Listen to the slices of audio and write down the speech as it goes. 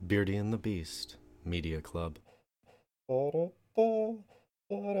Beardy and the Beast Media Club. Ba-da-ba,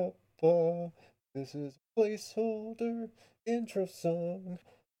 ba-da-ba. This is a placeholder intro song.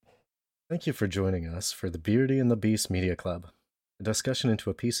 Thank you for joining us for the Beardy and the Beast Media Club, a discussion into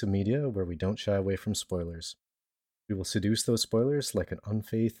a piece of media where we don't shy away from spoilers. We will seduce those spoilers like an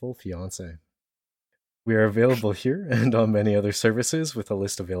unfaithful fiancé. We are available here and on many other services with a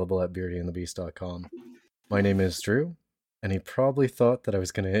list available at beardyandthebeast.com. My name is Drew, and he probably thought that I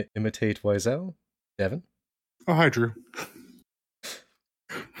was going to imitate Wiesel. Devin? Oh, hi, Drew.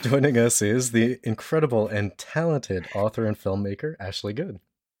 Joining us is the incredible and talented author and filmmaker, Ashley Good.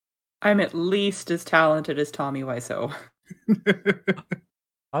 I'm at least as talented as Tommy Wiseau.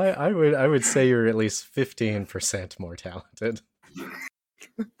 I would say you're at least 15% more talented.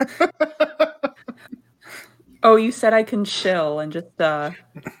 Oh, you said I can chill, and just a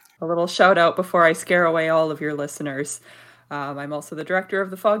little shout out before I scare away all of your listeners. I'm also the director of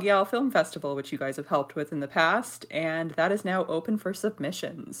the Foggy Owl Film Festival, which you guys have helped with in the past, and that is now open for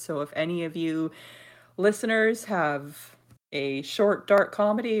submissions. So if any of you listeners have a short dark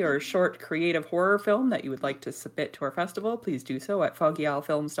comedy or short creative horror film that you would like to submit to our festival, please do so at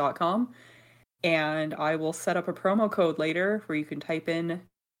foggyowlfilms.com. And I will set up a promo code later where you can type in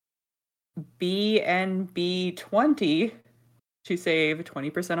BNB20 to save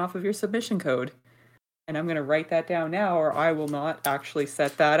 20% off of your submission code. And I'm going to write that down now, or I will not actually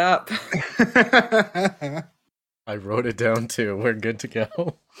set that up. I wrote it down too. We're good to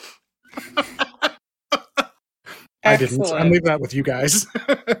go. I didn't. I'm leaving that with you guys.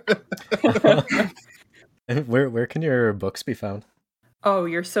 And where can your books be found? Oh,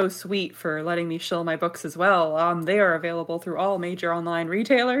 you're so sweet for letting me shill my books as well. They are available through all major online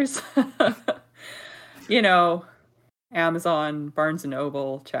retailers. You know, Amazon, Barnes &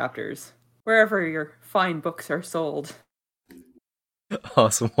 Noble, Chapters, wherever your fine books are sold.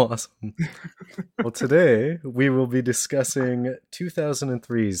 Awesome. Well, today we will be discussing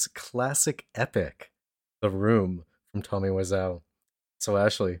 2003's classic epic, The Room, from Tommy Wiseau. So,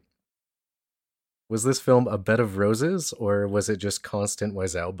 Ashley, was this film a bed of roses, or was it just constant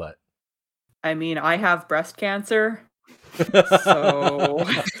Wiseau butt? I mean, I have breast cancer, so...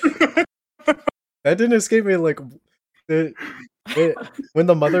 That didn't escape me, like... when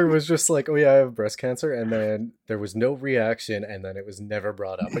the mother was just like, oh yeah, I have breast cancer, and then there was no reaction, and then it was never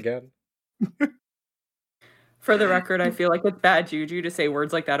brought up again. For the record, I feel like it's bad juju to say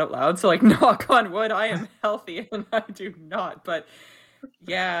words like that out loud, so like, knock on wood, I am healthy and I do not. But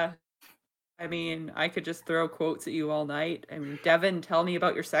yeah, I mean, I could just throw quotes at you all night. I mean, Devin, tell me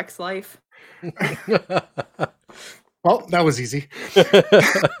about your sex life. Well, that was easy.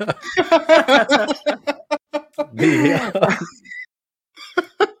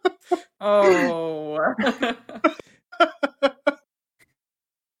 Oh.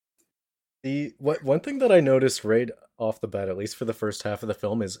 One thing that I noticed right off the bat, at least for the first half of the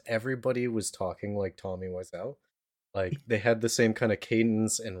film, is everybody was talking like Tommy Wiseau. Like, they had the same kind of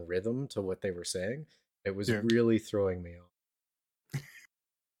cadence and rhythm to what they were saying. It was really throwing me off.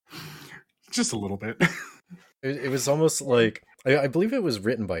 Just a little bit. It was almost like, I believe it was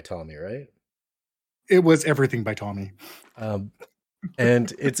written by Tommy, right? It was everything by Tommy.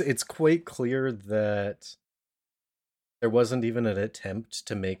 And it's quite clear that there wasn't even an attempt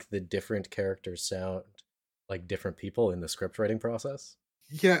to make the different characters sound like different people in the script writing process.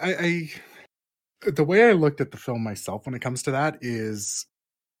 Yeah, I the way I looked at the film myself when it comes to that is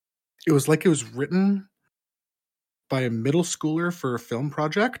it was like it was written by a middle schooler for a film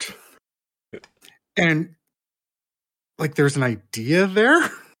project. And like there's an idea there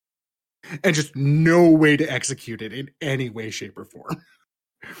and just no way to execute it in any way, shape, or form.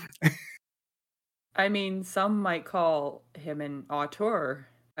 I mean, some might call him an auteur,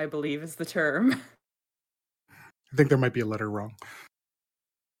 I believe is the term. I think there might be a letter wrong.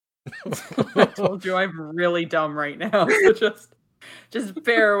 I told you I'm really dumb right now, so just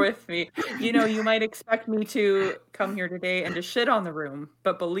bear with me. You know, you might expect me to come here today and to shit on The Room,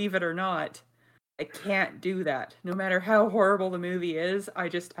 but believe it or not, I can't do that. No matter how horrible the movie is, I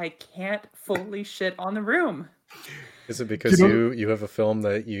can't fully shit on The Room. Is it because you have a film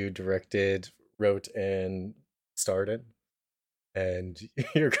that you directed, wrote, and starred in, and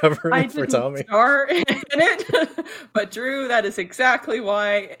you're covering for Tommy? I didn't star in it, but Drew, that is exactly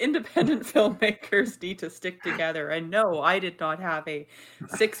why independent filmmakers need to stick together. And no, I did not have a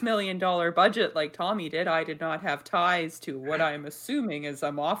 $6 million budget like Tommy did. I did not have ties to what I'm assuming is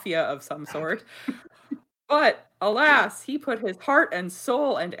a mafia of some sort. But alas, he put his heart and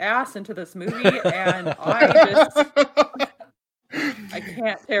soul and ass into this movie, and I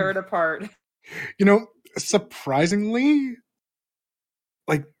can't tear it apart. You know, surprisingly,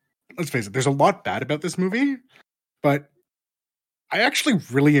 like let's face it, there's a lot bad about this movie, but I actually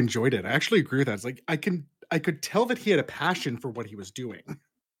really enjoyed it. I actually agree with that. It's like I could tell that he had a passion for what he was doing.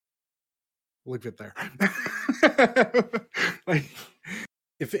 Leave it there. Like,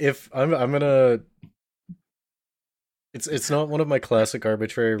 if I'm gonna, it's not one of my classic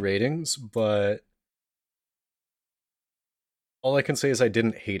arbitrary ratings, but all I can say is I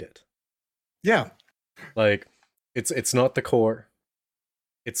didn't hate it. yeah, Like, it's not the core.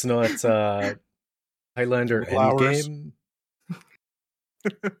 It's not Highlander Flowers. Endgame.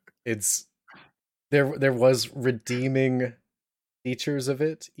 It's there was redeeming features of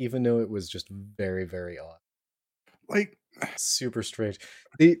it, even though it was just very, very odd. like Super strange.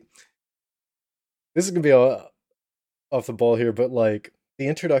 This is gonna be off the ball here, but like the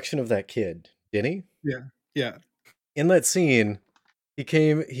introduction of that kid, Denny, yeah. in that scene, he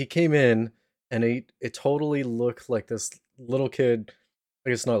came in and it totally looked like this little kid. I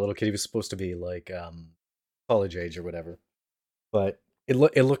guess not little kid. He was supposed to be like college age or whatever, but it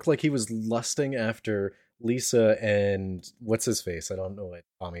looked like he was lusting after Lisa and what's his face. I don't know what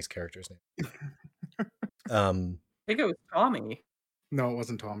Tommy's character's name. I think it was Tommy. No, it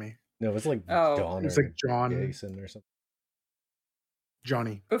wasn't Tommy. No, it was like Oh. Don It was or like John, Jason or something.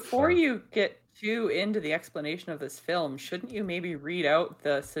 Johnny. Before Oh. you get too into the explanation of this film, shouldn't you maybe read out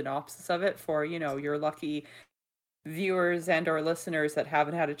the synopsis of it for, your lucky viewers and or listeners that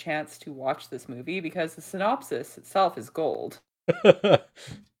haven't had a chance to watch this movie? Because the synopsis itself is gold. Well,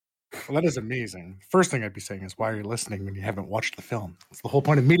 that is amazing. First thing I'd be saying is, why are you listening when you haven't watched the film? It's the whole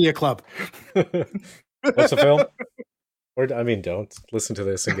point of Media Club. What's the film? Or I mean, don't listen to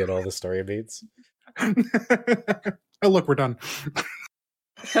this and get all the story beats. Oh, look, we're done.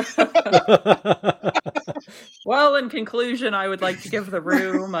 Well, in conclusion, I would like to give the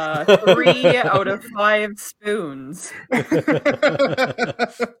room 3 out of 5 spoons.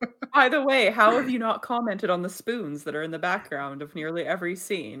 By the way, how have you not commented on the spoons that are in the background of nearly every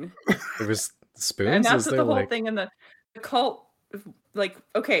scene? It was spoons. And that's Is what there the whole like thing in the cult, like,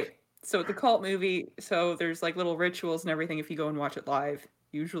 okay, so the cult movie, so there's like little rituals and everything if you go and watch it live,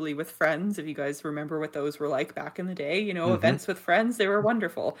 usually with friends. If you guys remember what those were like back in the day, Mhm. events with friends, they were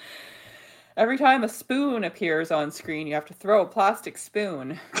wonderful. Every time a spoon appears on screen, you have to throw a plastic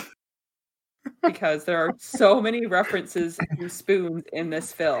spoon because there are so many references to spoons in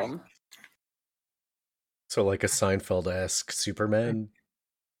this film. so like a Seinfeld-esque Superman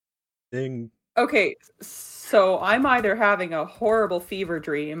thing? Okay, so I'm either having a horrible fever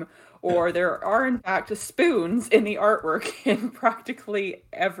dream, or there are in fact spoons in the artwork in practically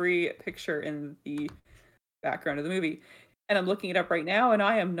every picture in the background of the movie. And I'm looking it up right now, and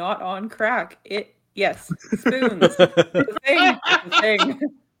I am not on crack. Yes, spoons. The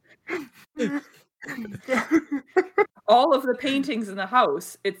thing. All of the paintings in the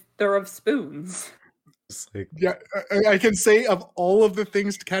house, they're of spoons. Just like, Yeah, I can say of all of the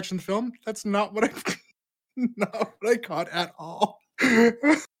things to catch in the film, that's not what I caught at all. I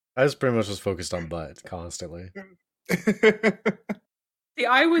was pretty much just focused on butt constantly. See,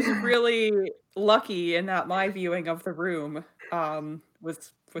 I was really lucky in that my viewing of The Room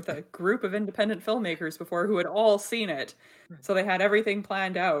was with a group of independent filmmakers before who had all seen it. So they had everything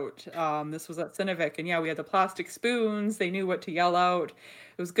planned out. This was at Cinevic, and yeah, we had the plastic spoons. They knew what to yell out.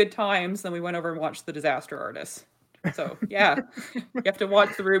 It was good times. Then we went over and watched The Disaster Artist. So yeah, you have to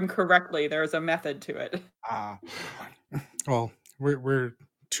watch The Room correctly. There's a method to it. Well, we're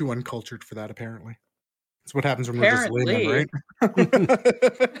too uncultured for that, apparently. That's what happens when we're just laymen,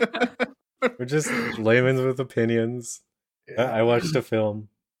 right? We're just laymen with opinions. I watched a film.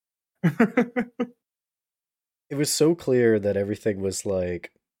 It was so clear that everything was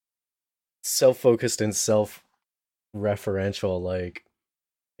like self-focused and self-referential, like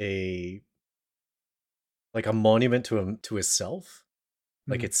a monument to himself.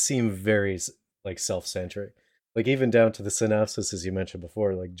 Like it seemed very like self-centric. Like even down to the synopsis, as you mentioned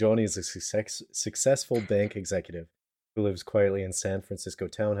before, like Johnny is a successful bank executive who lives quietly in San Francisco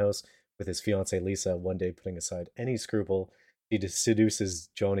townhouse with his fiancée Lisa. One day, putting aside any scruple, he seduces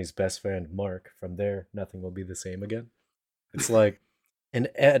Johnny's best friend Mark. From there, nothing will be the same again. It's like, and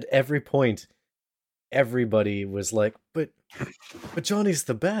at every point, everybody was like, but Johnny's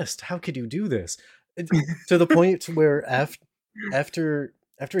the best. How could you do this? To the point where after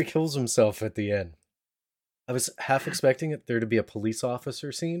he kills himself at the end, I was half expecting there to be a police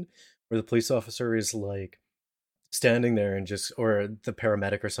officer scene where the police officer is like standing there and just, or the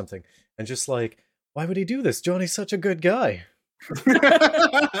paramedic or something, and just like, why would he do this? Johnny's such a good guy.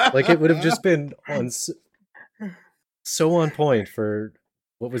 Like it would have just been so on point for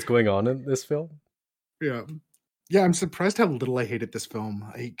what was going on in this film. Yeah, I'm surprised how little I hated this film.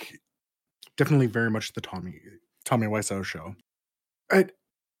 Like definitely very much the Tommy Wiseau show.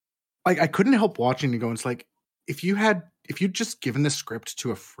 I couldn't help watching and going, it's like, if you'd just given the script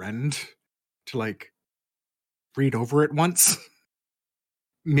to a friend to like read over it once,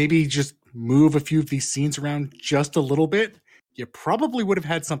 maybe just move a few of these scenes around just a little bit, you probably would have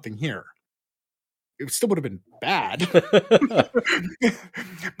had something here. It still would have been bad.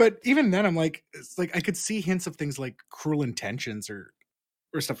 But even then, I'm like, it's like I could see hints of things like Cruel Intentions or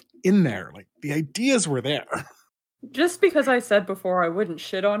stuff in there. Like the ideas were there. Just because I said before I wouldn't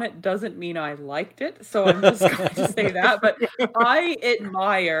shit on it doesn't mean I liked it, so I'm just going to say that. But I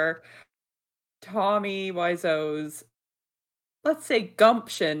admire Tommy Wiseau's, let's say,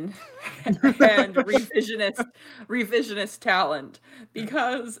 gumption and revisionist talent,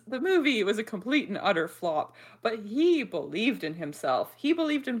 because the movie was a complete and utter flop, but he believed in himself. He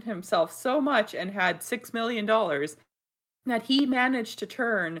believed in himself so much and had $6 million that he managed to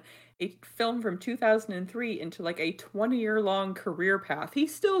turn a film from 2003 into like a 20-year-long career path. He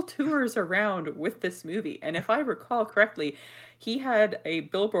still tours around with this movie. And if I recall correctly, he had a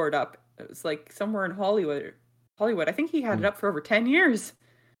billboard up. It was like somewhere in Hollywood. I think he had it up for over 10 years.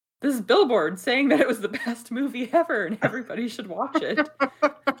 This billboard saying that it was the best movie ever and everybody should watch it.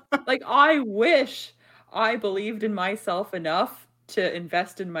 Like, I wish I believed in myself enough to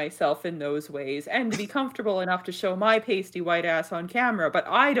invest in myself in those ways and be comfortable enough to show my pasty white ass on camera, but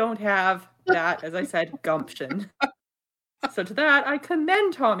I don't have that, as I said, gumption. So to that, I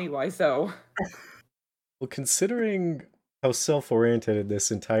commend Tommy Wiseau. Well, considering how self-oriented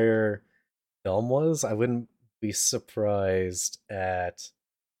this entire film was, I wouldn't be surprised at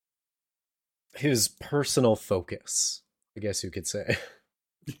his personal focus, I guess you could say.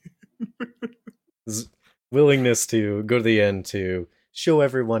 His willingness to go to the end to show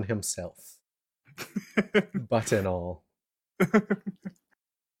everyone himself. Butt and all.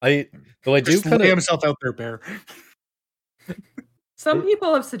 I do Just kind lay of himself out there, Bear. Some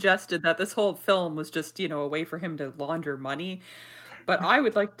people have suggested that this whole film was just, a way for him to launder money. But I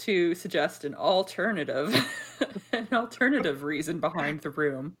would like to suggest an alternative reason behind The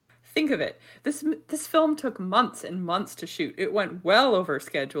Room. Think of it. This film took months and months to shoot. It went well over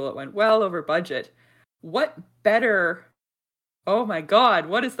schedule. It went well over budget. What better... Oh my God,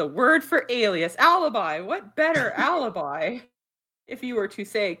 what is the word for alias? Alibi. What better alibi if you were to,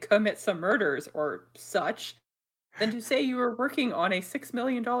 say, commit some murders or such, than to say you were working on a $6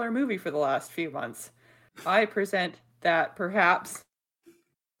 million movie for the last few months? I present that perhaps...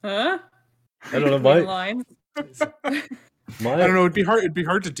 Huh? I don't know, lines. I don't know. It'd be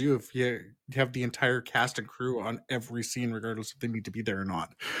hard to do if you have the entire cast and crew on every scene, regardless if they need to be there or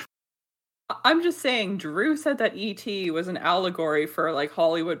not. I'm just saying, Drew said that E.T. was an allegory for like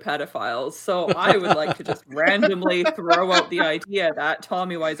Hollywood pedophiles, so I would like to just randomly throw out the idea that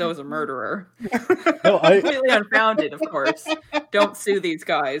Tommy Wiseau is a murderer. No, completely unfounded, of course. Don't sue these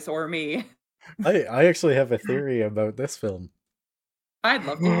guys or me. I actually have a theory about this film. I'd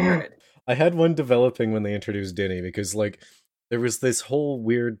love to hear it. I had one developing when they introduced Denny, because like there was this whole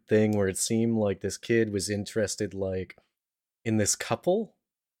weird thing where it seemed like this kid was interested like in this couple,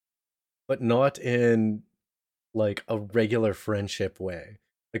 but not in like a regular friendship way.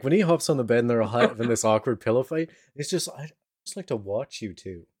 Like when he hops on the bed and they're all having this awkward pillow fight, it's just I just like to watch you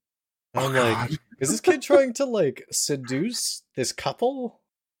two. And I'm like, is this kid trying to like seduce this couple?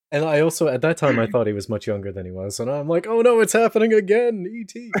 And I also, at that time, I thought he was much younger than he was. And I'm like, oh no, it's happening again,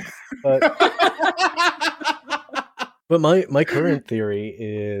 E.T. But my current theory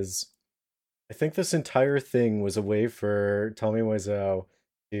is, I think this entire thing was a way for Tommy Wiseau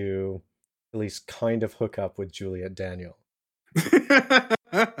to at least kind of hook up with Juliette Daniel.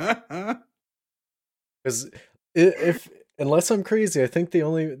 Because unless I'm crazy, I think the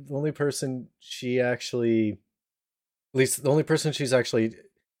only person she actually, at least the only person she's actually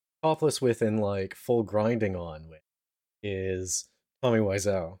topless with and like full grinding on with is Tommy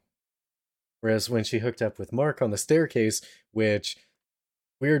Wiseau. Whereas when she hooked up with Mark on the staircase, which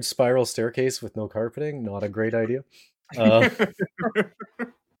weird spiral staircase with no carpeting, not a great idea.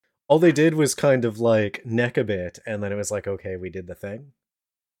 All they did was kind of like neck a bit, and then it was like, okay, we did the thing.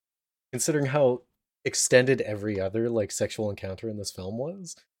 Considering how extended every other like sexual encounter in this film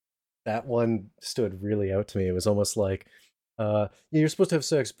was, that one stood really out to me. It was almost like, yeah, you're supposed to have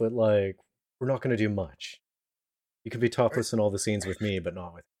sex, but like we're not going to do much. You could be topless in all the scenes with me, but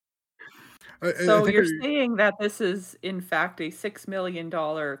not with. So you're saying that this is in fact a $6 million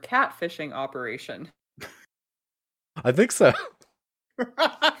catfishing operation? I think so.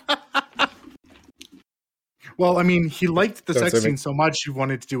 Well, I mean, he liked the sex scene so much he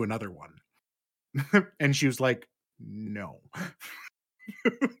wanted to do another one, and she was like, "No."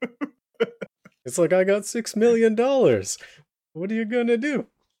 It's like, I got $6 million. What are you gonna do?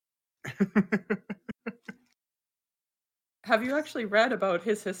 Have you actually read about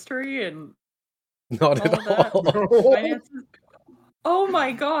his history and Not all at that? all. Finances? Oh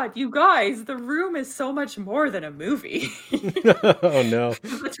my god, you guys, The Room is so much more than a movie. Oh no.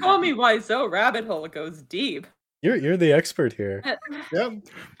 The Tommy Wiseau rabbit hole goes deep. You're the expert here. Yeah.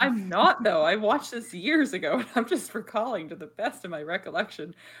 I'm not, though. I watched this years ago, and I'm just recalling to the best of my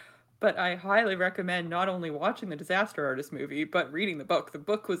recollection. But I highly recommend not only watching the Disaster Artist movie, but reading the book. The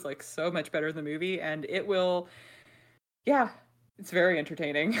book was like so much better than the movie, and it will, yeah, it's very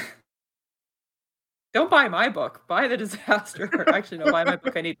entertaining. Don't buy my book. Buy the Disaster. Actually, no, buy my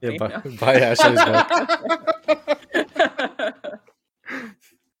book. I need the Yeah, name now. buy Ashley's book.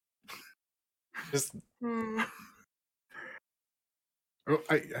 Just Oh,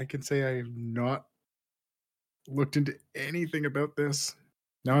 I can say I've not looked into anything about this.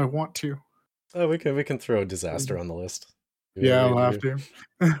 Now I want to. oh, we can throw Disaster on the list. Yeah, I'll have to.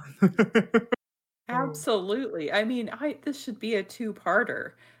 Absolutely. I mean, this should be a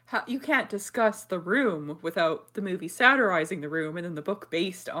two-parter. You can't discuss The Room without the movie satirizing The Room and then the book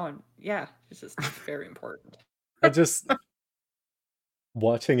based on, yeah, it's just very important. I just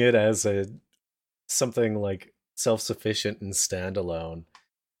watching it as something like self-sufficient and standalone.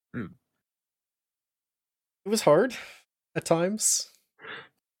 It was hard at times.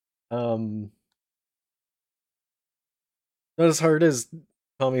 Not as hard as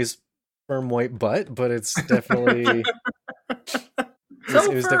Tommy's firm white butt, but it's definitely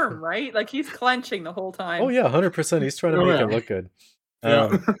so firm, right? Like he's clenching the whole time. Oh yeah, 100%. He's trying to make it look good.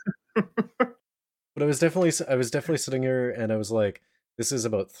 But I was definitely sitting here and I was like, this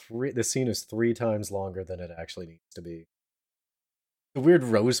scene is 3 times longer than it actually needs to be. The weird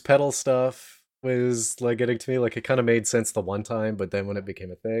rose petal stuff was like getting to me. Like it kind of made sense the one time, but then when it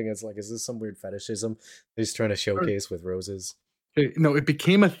became a thing, it's like, is this some weird fetishism he's trying to showcase with roses? No, it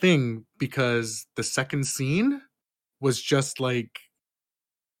became a thing because the second scene was just like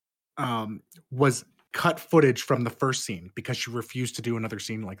was cut footage from the first scene because she refused to do another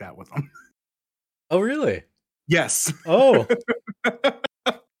scene like that with them. Oh really? Yes. Oh.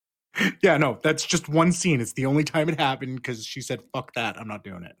 Yeah, no, that's just one scene. It's the only time it happened because she said, fuck that, I'm not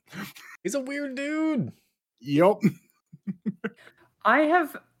doing it. He's a weird dude. Yep. I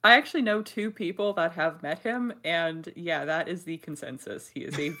actually know 2 people that have met him, and yeah, that is the consensus. He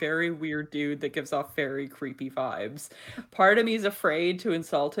is a very weird dude that gives off very creepy vibes. Part of me is afraid to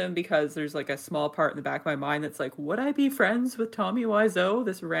insult him because there's like a small part in the back of my mind that's like, would I be friends with Tommy Wiseau,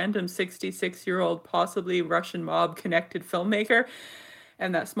 this random 66-year-old, possibly Russian mob connected filmmaker?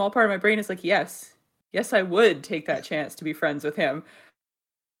 And that small part of my brain is like, yes, I would take that chance to be friends with him.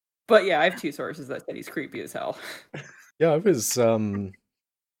 But yeah, I have 2 sources that said he's creepy as hell. Yeah, I was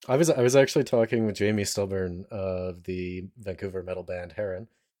actually talking with Jamie Stillburn of the Vancouver metal band Heron.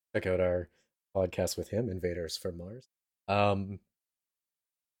 Check out our podcast with him, Invaders from Mars.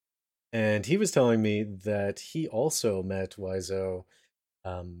 And he was telling me that he also met Wiseau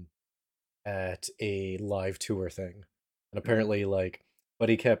at a live tour thing. And apparently but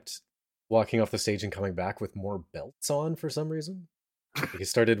he kept walking off the stage and coming back with more belts on for some reason. Like he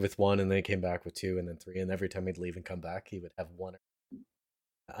started with 1 and then he came back with 2 and then 3, and every time he'd leave and come back he would have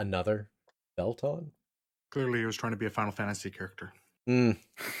another belt on. Clearly he was trying to be a Final Fantasy character. But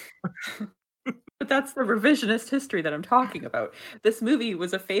that's the revisionist history that I'm talking about. This movie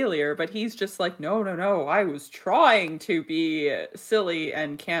was a failure, but he's just like, no, I was trying to be silly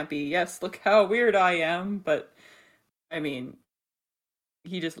and campy. Yes, look how weird I am, but I mean,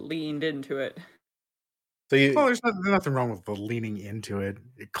 he just leaned into it. So there's nothing wrong with the leaning into it.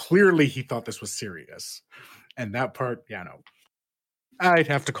 Clearly he thought this was serious. And that part, yeah, no. I'd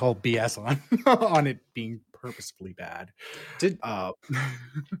have to call BS on it being purposefully bad. I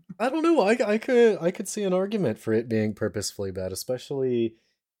don't know. I could see an argument for it being purposefully bad, especially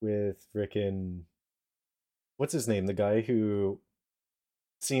with frickin' what's his name? The guy who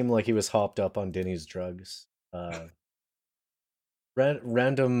seemed like he was hopped up on Denny's drugs.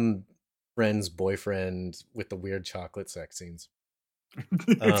 Random friend's boyfriend with the weird chocolate sex scenes.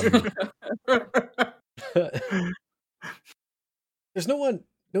 There's no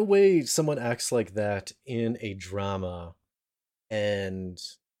way someone acts like that in a drama and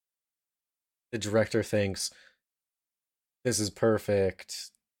the director thinks this is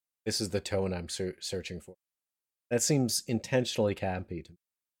perfect, this is the tone I'm searching for. That seems intentionally campy to me.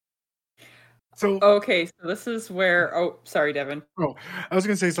 So okay, so this is where sorry, Devin. Oh, I was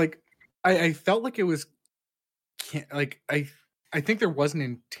gonna say, it's like I felt like it was like I think there was an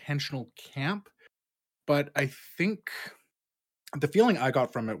intentional camp, but I think the feeling I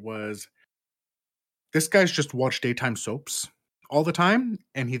got from it was This guy's just watched daytime soaps all the time,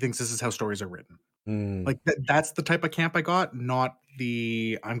 and he thinks this is how stories are written. Like that's the type of camp I got, not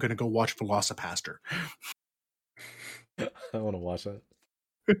the I'm going to go watch Velocipaster. I want to watch that.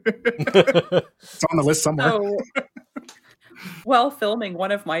 It's on the list somewhere. So, while filming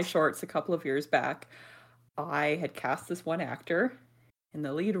one of my shorts a couple of years back, I had cast this one actor in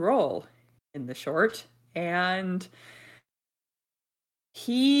the lead role in the short, and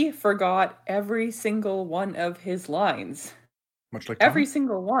he forgot every single one of his lines. Much like Every Tom.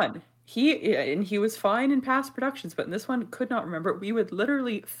 single one. He was fine in past productions, but in this one could not remember. We would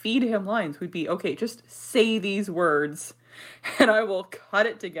literally feed him lines. We'd be, okay, just say these words and I will cut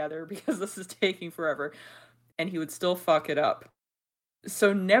it together because this is taking forever. And he would still fuck it up.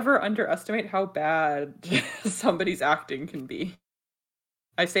 So never underestimate how bad somebody's acting can be.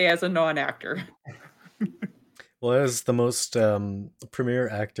 I say as a non-actor. Well, as the most premier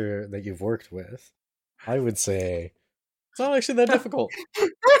actor that you've worked with, I would say it's not actually that difficult.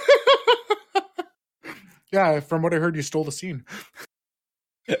 Yeah, from what I heard, you stole the scene.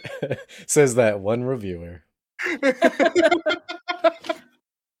 Says that one reviewer.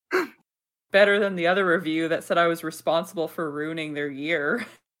 Better than the other review that said I was responsible for ruining their year.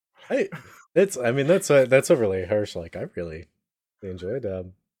 That's overly harsh. Like, I really enjoyed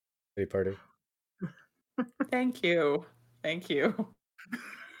Pity Party. Thank you.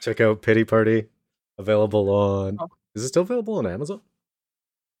 Check out Pity Party. Available on... Is it still available on Amazon?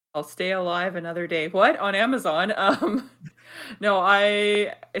 I'll stay alive another day. What? On Amazon? No,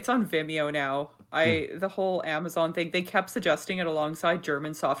 it's on Vimeo now. The whole Amazon thing, they kept suggesting it alongside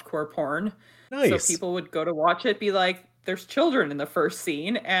German softcore porn. Nice. So people would go to watch it, be like, there's children in the first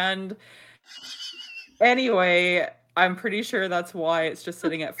scene. And anyway, I'm pretty sure that's why it's just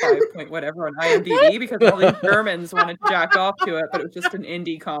sitting at 5 point whatever on IMDb, because all these Germans wanted to jack off to it, but it was just an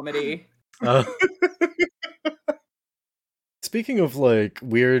indie comedy. Speaking of like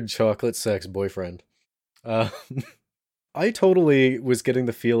weird chocolate sex boyfriend, I totally was getting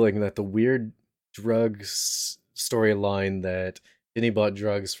the feeling that the weird drugs storyline that Vinny bought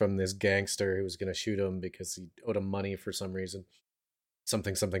drugs from this gangster who was going to shoot him because he owed him money for some reason,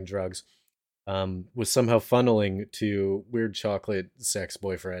 something drugs, was somehow funneling to weird chocolate sex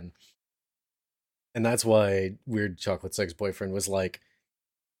boyfriend. And that's why weird chocolate sex boyfriend was like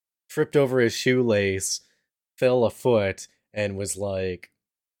tripped over his shoelace, fell a foot, and was like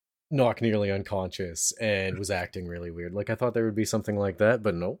knock nearly unconscious and was acting really weird. Like, I thought there would be something like that,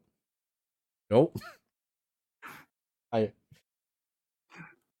 but nope.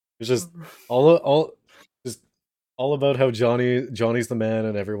 It's just all about how Johnny's the man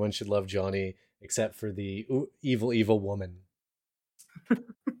and everyone should love Johnny except for the evil woman. I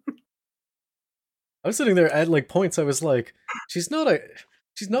was sitting there at like points I was like, she's not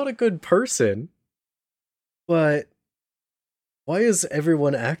a good person, but why is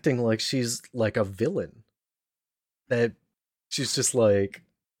everyone acting like she's like a villain? That she's just like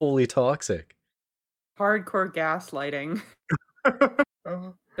fully toxic. Hardcore gaslighting.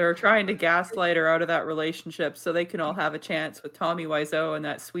 They're trying to gaslight her out of that relationship so they can all have a chance with Tommy Wiseau and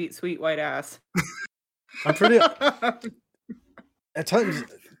that sweet, sweet white ass. I'm pretty... At times,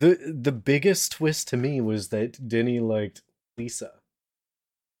 the biggest twist to me was that Denny liked Lisa.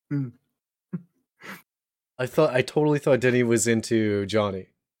 I totally thought Denny was into Johnny.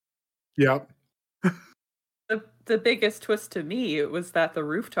 Yep. The biggest twist to me was that the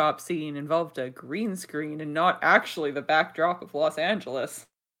rooftop scene involved a green screen and not actually the backdrop of Los Angeles.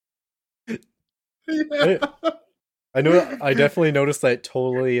 Yeah. I know. I definitely noticed that.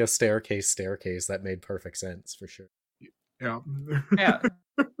 Totally a staircase. That made perfect sense for sure. Yeah.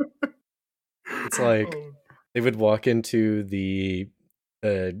 It's like they would walk into the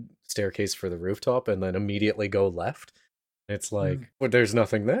staircase for the rooftop and then immediately go left. It's like, but there's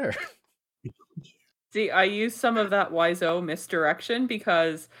nothing there. See, I used some of that Wiseau misdirection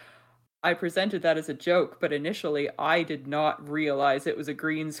because I presented that as a joke, but initially I did not realize it was a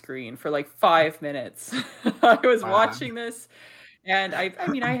green screen for like 5 minutes. I was watching this, and I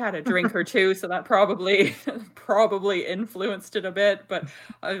mean, I had a drink or two, so that probably influenced it a bit, but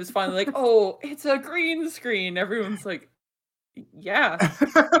I was finally like, oh, it's a green screen. Everyone's like, yeah,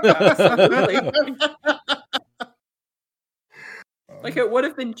 absolutely. Like, it would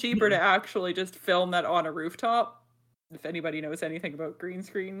have been cheaper to actually just film that on a rooftop, if anybody knows anything about green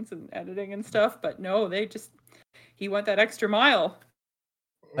screens and editing and stuff, but no, he went that extra mile.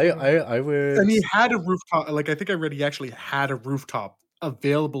 I would... And he had a rooftop, like, I think I read he actually had a rooftop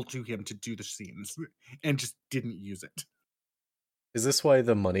available to him to do the scenes, and just didn't use it. Is this why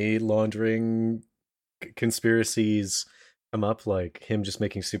the money laundering conspiracies come up, like him just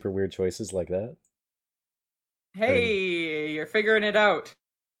making super weird choices like that? Hey, you're figuring it out.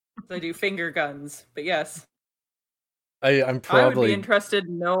 I do finger guns, but yes. I'm I would be probably interested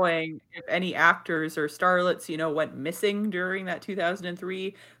in knowing if any actors or starlets, went missing during that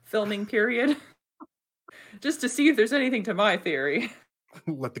 2003 filming period, just to see if there's anything to my theory.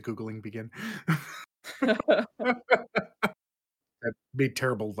 Let the Googling begin. That made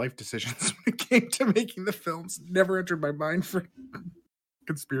terrible life decisions when it came to making the films. Never entered my mind for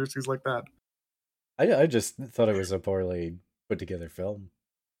conspiracies like that. I just thought it was a poorly put together film.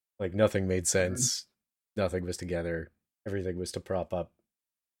 Like nothing made sense. Nothing was together. Everything was to prop up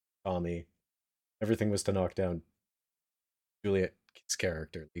Tommy. Everything was to knock down Juliet's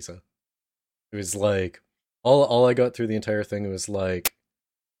character, Lisa. It was like all I got through the entire thing was like,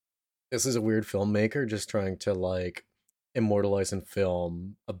 this is a weird filmmaker just trying to like immortalize in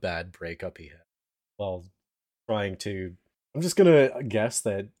film a bad breakup he had, while trying to. I'm just gonna guess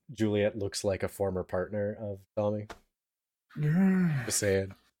that Juliet looks like a former partner of Tommy. Just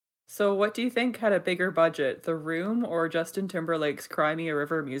saying. So what do you think had a bigger budget, The Room or Justin Timberlake's Cry Me a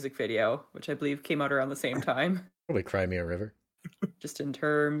River music video, which I believe came out around the same time? Probably Cry Me a River. Just in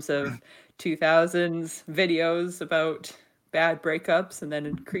terms of 2000s videos about bad breakups and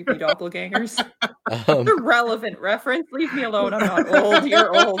then creepy doppelgangers. Relevant reference. Leave me alone. I'm not old.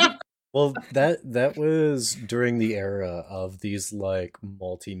 You're old. Well, that was during the era of these like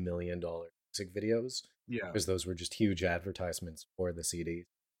multi-million-dollar music videos. Yeah. Because those were just huge advertisements for the CD.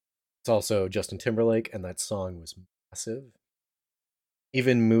 It's also Justin Timberlake, and that song was massive.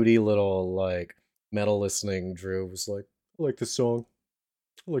 Even moody little like metal listening Drew was like, I like this song.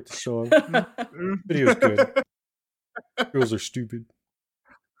 I like the song. Video's good. Girls are stupid.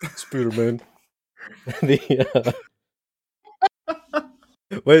 Spider-Man.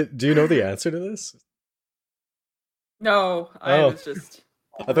 Wait, do you know the answer to this? No, I was just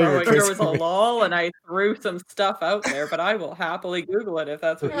I thought you were there was a quizzing me. lull and I threw some stuff out there, but I will happily Google it if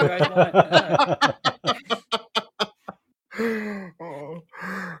that's what you guys want.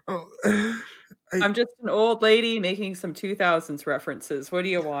 I'm just an old lady making some 2000s references. What do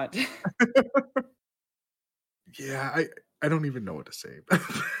you want? Yeah, I don't even know what to say.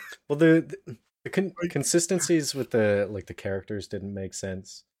 Well, the consistencies with the characters didn't make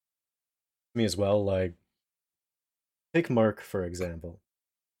sense to me as well. Like, take Mark for example.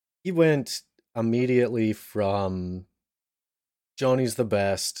 He went immediately from Johnny's the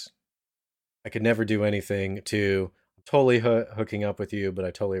best, I could never do anything, to totally hooking up with you, but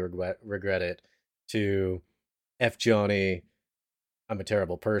I totally regret it, to F Johnny, I'm a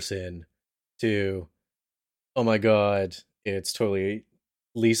terrible person, to oh my god, it's totally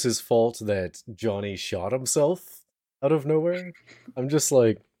Lisa's fault that Johnny shot himself out of nowhere. I'm just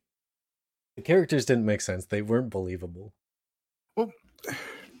like, the characters didn't make sense. They weren't believable. Well,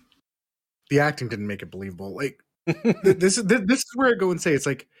 the acting didn't make it believable. Like this is where I go and say it's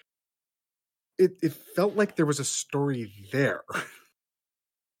like it felt like there was a story there.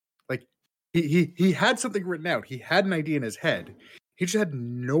 Like he had something written out. He had an idea in his head. He just had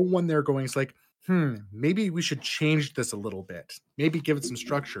no one there going, it's like, maybe we should change this a little bit. Maybe give it some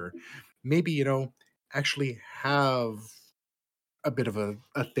structure. Maybe, actually have a bit of a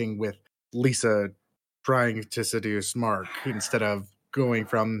thing with Lisa trying to seduce Mark instead of going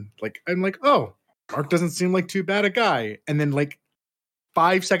from like, I'm like, oh, Mark doesn't seem like too bad a guy. And then like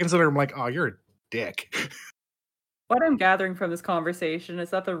 5 seconds later, I'm like, oh, you're a dick. What I'm gathering from this conversation is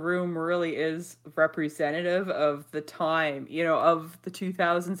that The Room really is representative of the time, of the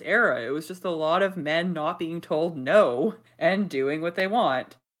 2000s era. It was just a lot of men not being told no and doing what they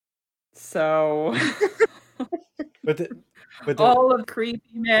want. So But all of creepy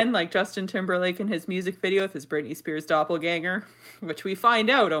men like Justin Timberlake in his music video with his Britney Spears doppelganger, which we find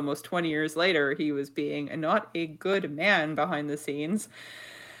out almost 20 years later he was being not a good man behind the scenes.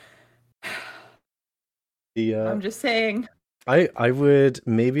 I'm just saying. I would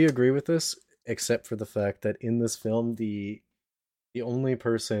maybe agree with this, except for the fact that in this film, the only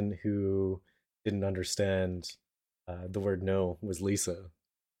person who didn't understand the word no was Lisa.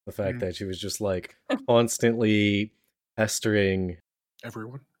 The fact that she was just like constantly pestering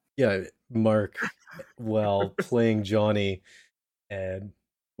everyone. Yeah, Mark while playing Johnny, and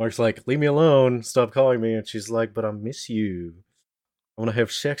Mark's like, leave me alone, stop calling me, and she's like, but I miss you, I want to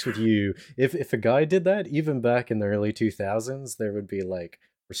have sex with you. If a guy did that, even back in the early 2000s, there would be like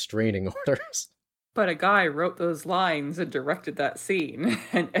restraining orders. But a guy wrote those lines and directed that scene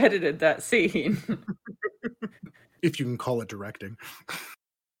and edited that scene. If you can call it directing.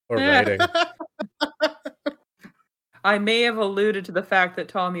 Or writing. I may have alluded to the fact that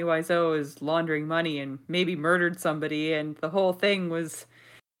Tommy Wiseau is laundering money and maybe murdered somebody, and the whole thing was,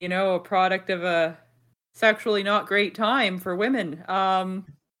 a product of a sexually not great time for women.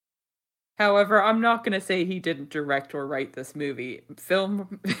 However, I'm not going to say he didn't direct or write this movie.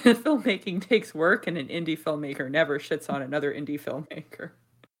 Filmmaking takes work, and an indie filmmaker never shits on another indie filmmaker.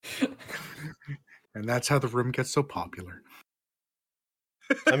 And that's how The Room gets so popular.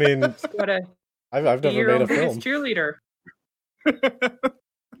 I mean, I've never made a film. Cheerleader.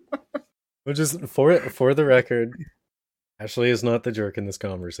 Which is for the record, Ashley is not the jerk in this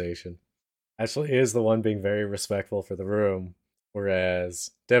conversation. Ashley is the one being very respectful for The Room, whereas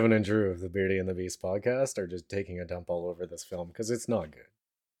Devin and Drew of the Beardy and the Beast podcast are just taking a dump all over this film because it's not good.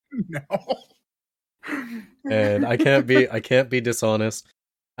 No. And I can't be dishonest.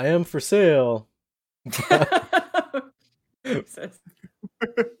 I am for sale.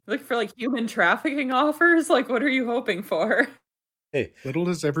 Look for like human trafficking offers. Like, what are you hoping for? Hey, little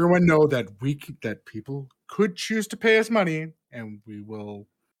does everyone know that that people could choose to pay us money, and we will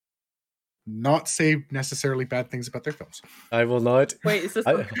not say necessarily bad things about their films. I will not. Wait, is this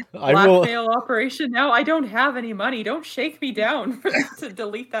a blackmail operation now? I don't have any money. Don't shake me down to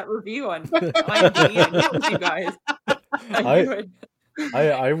delete that review on IMDb, you guys.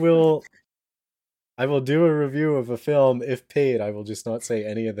 I will do a review of a film if paid. I will just not say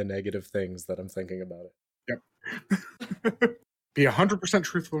any of the negative things that I'm thinking about it. Yep. Be 100%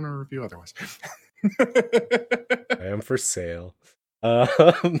 truthful in a review otherwise. I am for sale.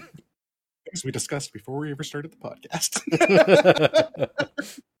 As we discussed before we ever started the podcast.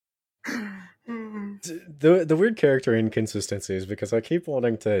 The weird character inconsistencies, because I keep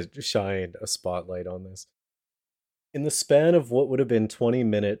wanting to shine a spotlight on this. In the span of what would have been 20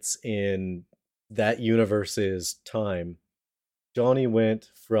 minutes in that universe's time, Johnny went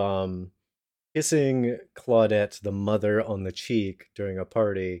from kissing Claudette, the mother, on the cheek during a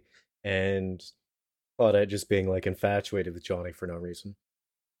party, and Claudette just being like infatuated with Johnny for no reason,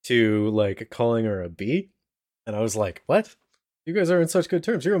 to like calling her a B. And I was like, what? You guys are in such good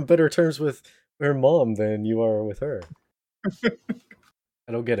terms. You're on better terms with her mom than you are with her. I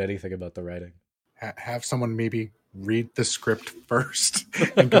don't get anything about the writing. Have someone maybe read the script first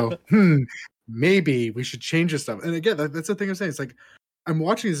and go, maybe we should change this stuff. And again, that's the thing I'm saying. It's like, I'm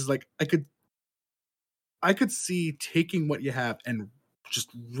watching this, is like, I could see taking what you have and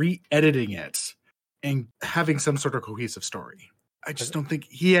just re-editing it and having some sort of cohesive story. I just don't think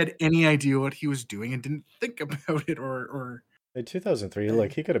he had any idea what he was doing and didn't think about it or... In 2003,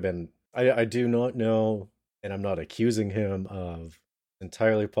 like, he could have been... I do not know, and I'm not accusing him of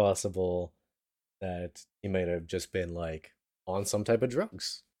entirely possible that he might have just been, like, on some type of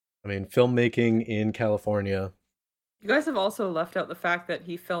drugs. I mean, filmmaking in California... You guys have also left out the fact that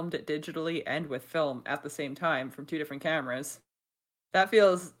he filmed it digitally and with film at the same time from 2 different cameras. That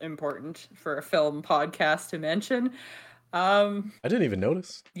feels important for a film podcast to mention. I didn't even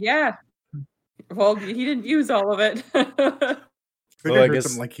notice. Yeah. Well, he didn't use all of it. I guess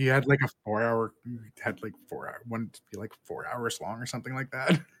something like he had like a 4-hour, one to be like 4 hours long or something like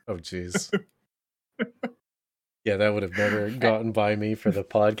that. Oh, jeez. Yeah, that would have never gotten by me for the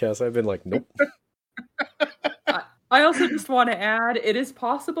podcast. I've been like, nope. I also just want to add, it is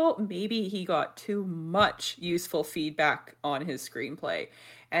possible maybe he got too much useful feedback on his screenplay.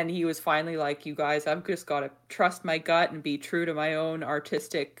 And he was finally like, you guys, I've just got to trust my gut and be true to my own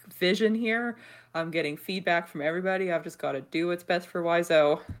artistic vision here. I'm getting feedback from everybody. I've just got to do what's best for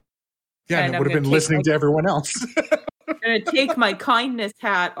Wiseau. Yeah, and it would have been listening to everyone else. I'm going to take my kindness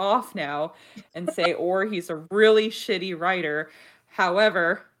hat off now and say, or he's a really shitty writer.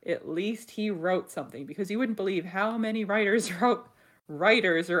 However, at least he wrote something, because you wouldn't believe how many writers are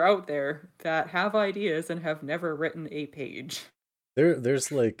out there that have ideas and have never written a page.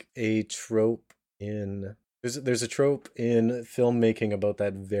 There's like a trope in there's a trope in filmmaking about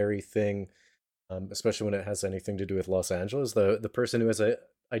that very thing, especially when it has anything to do with Los Angeles. The person who has an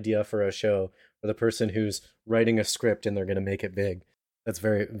idea for a show, or the person who's writing a script and they're going to make it big. That's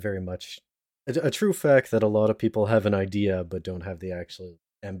very, very much a true fact, that a lot of people have an idea but don't have the actual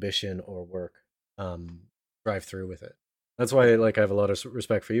ambition or work drive through with it. That's why, like, I have a lot of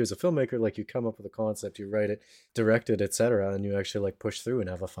respect for you as a filmmaker. Like, you come up with a concept, you write it, direct it, etc., and you actually like push through and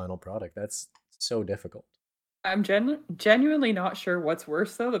have a final product. That's so difficult. I'm genuinely not sure what's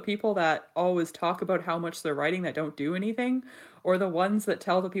worse, though, the people that always talk about how much they're writing that don't do anything, or the ones that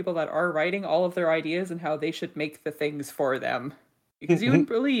tell the people that are writing all of their ideas and how they should make the things for them. Because you wouldn't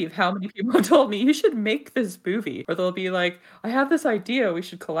believe how many people told me, you should make this movie. Or they'll be like, I have this idea we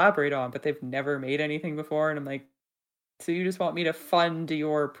should collaborate on, but they've never made anything before. And I'm like, so you just want me to fund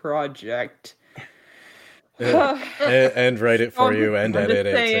your project? and write it for you, and edit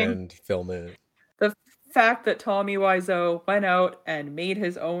it, and film it. The fact that Tommy Wiseau went out and made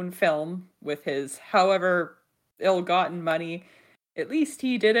his own film with his however ill-gotten money, at least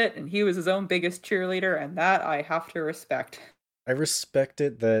he did it, and he was his own biggest cheerleader, and that I have to respect. I respect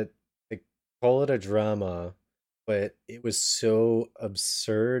it that they call it a drama, but it was so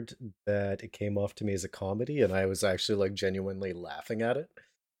absurd that it came off to me as a comedy, and I was actually like genuinely laughing at it.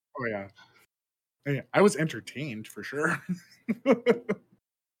 Oh yeah. Yeah, I was entertained for sure.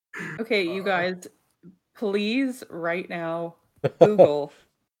 Okay, you guys, please right now Google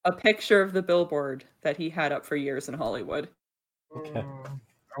a picture of the billboard that he had up for years in Hollywood. Okay.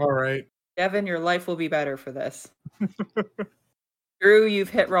 All right. Devin, your life will be better for this. Drew, you've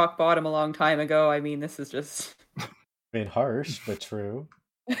hit rock bottom a long time ago. I mean, this is just... I mean, harsh, but true.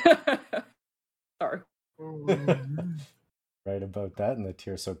 Sorry. Write about that in the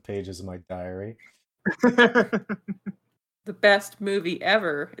tear-soaked pages of my diary. The best movie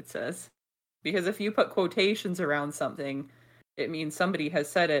ever, it says. Because if you put quotations around something, it means somebody has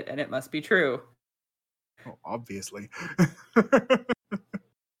said it and it must be true. Oh, obviously.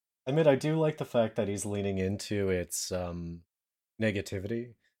 I mean, I do like the fact that he's leaning into its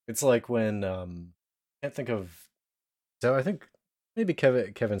negativity. It's like when I can't think of. So I think maybe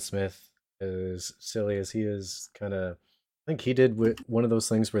Kevin Smith, as silly as he is, kind of. I think he did one of those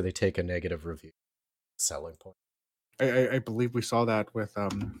things where they take a negative review, selling point. I believe we saw that with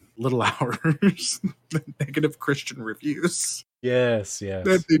Little Hours, the negative Christian reviews. Yes.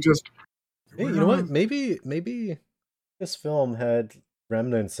 That they just. Hey, you know what? Maybe this film had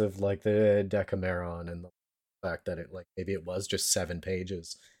remnants of like the Decameron and the fact that it like maybe it was just 7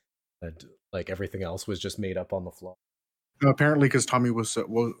 pages, and like everything else was just made up on the fly. No, apparently, because Tommy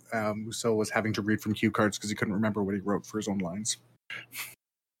Wiseau was having to read from cue cards because he couldn't remember what he wrote for his own lines.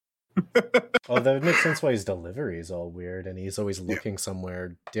 Oh, that would make sense why his delivery is all weird, and he's always looking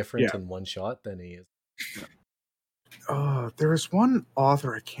somewhere different in one shot than he is. There was one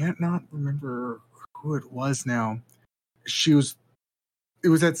author, I can't not remember who it was now. It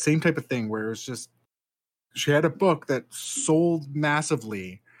was that same type of thing where it was just, she had a book that sold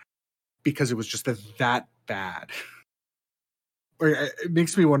massively because it was just that bad. It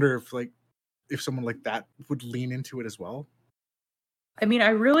makes me wonder if someone like that would lean into it as well. I mean, I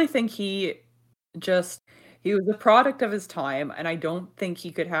really think he was a product of his time, and I don't think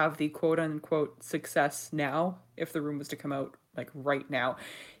he could have the quote-unquote success now if The Room was to come out like right now.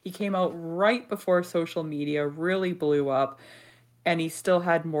 He came out right before social media really blew up, and he still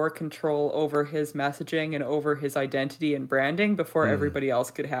had more control over his messaging and over his identity and branding before everybody else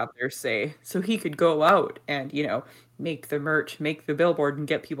could have their say. So he could go out and, make the merch, make the billboard, and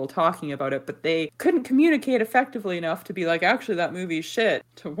get people talking about it, but they couldn't communicate effectively enough to be like, actually, that movie's shit,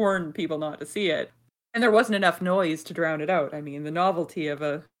 to warn people not to see it. And there wasn't enough noise to drown it out. I mean, the novelty of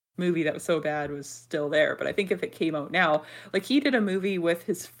a movie that was so bad was still there, but I think if it came out now, like he did a movie with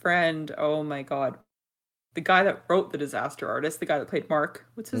his friend, oh my god, the guy that wrote The Disaster Artist, the guy that played Mark,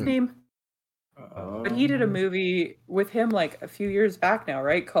 what's his name? But he did a movie with him like a few years back now,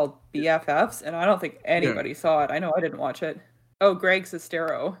 right? Called BFFs, and I don't think anybody saw it. I know I didn't watch it. Oh, Greg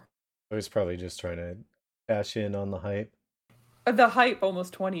Sestero. I was probably just trying to cash in on the hype. The hype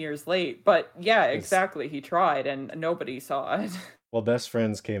almost 20 years late, but yeah, exactly. He tried and nobody saw it. Well, Best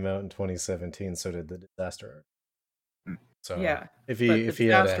Friends came out in 2017, so did The Disaster Artist. So yeah, if he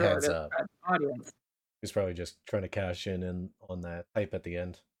had a heads up, audience. He's probably just trying to cash in on that hype at the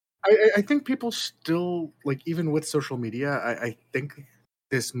end. I think people still, like, even with social media, I think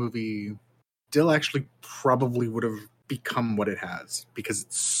this movie still actually probably would have become what it has because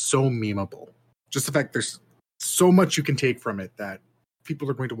it's so memeable. Just the fact there's so much you can take from it that people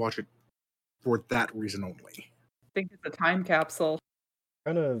are going to watch it for that reason only. I think it's a time capsule.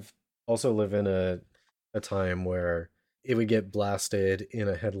 Kind of also live in a time where it would get blasted in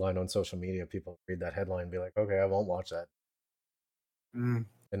a headline on social media. People read that headline and be like, okay, I won't watch that. And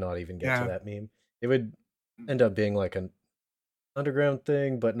not even get to that meme. It would end up being like an underground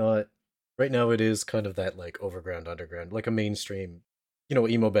thing, but not. Right now it is kind of that like overground underground, like a mainstream,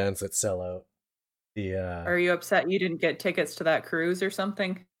 emo bands that sell out. Are you upset you didn't get tickets to that cruise or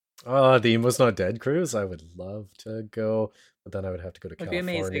something? Oh, the Emo's Not Dead cruise? I would love to go, but then I would have to go to That'd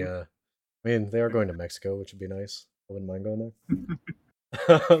California. Be amazing. I mean, they are going to Mexico, which would be nice. I wouldn't mind going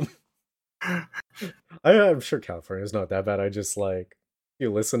there. I'm sure California is not that bad. I just like a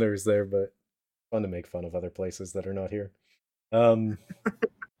few listeners there, but fun to make fun of other places that are not here. If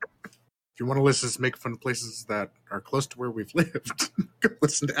you want to listen to make fun of places that are close to where we've lived, go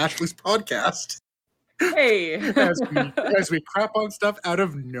listen to Ashley's podcast. Hey! as we crap on stuff out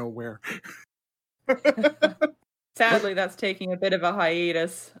of nowhere. Sadly, that's taking a bit of a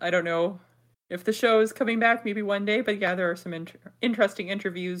hiatus. I don't know if the show is coming back, maybe one day. But yeah, there are some interesting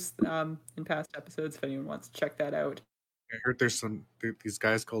interviews in past episodes if anyone wants to check that out. I heard there's these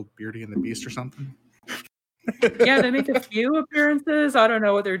guys called Beardy and the Beast or something. Yeah, they make a few appearances. I don't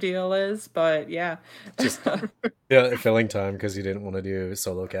know what their deal is, but yeah. Just filling time because you didn't want to do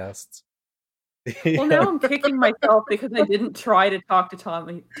solo casts. Well, now I'm kicking myself because I didn't try to talk to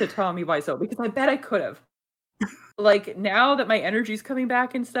Tommy Wiseau, because I bet I could have. Like, now that my energy's coming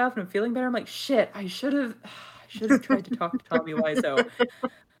back and stuff and I'm feeling better, I'm like, shit, I should have tried to talk to Tommy Wiseau.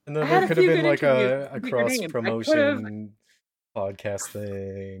 And then there could have been like a cross promotion podcast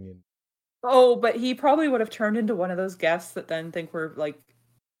thing. Oh, but he probably would have turned into one of those guests that then think we're like,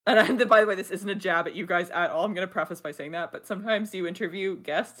 and by the way, this isn't a jab at you guys at all. I'm going to preface by saying that, but sometimes you interview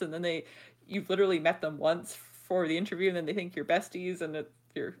guests and then you've literally met them once for the interview and then they think you're besties and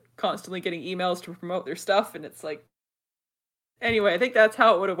you're constantly getting emails to promote their stuff, and it's like, anyway, I think that's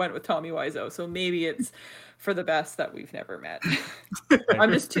how it would have went with Tommy Wiseau. So maybe it's for the best that we've never met.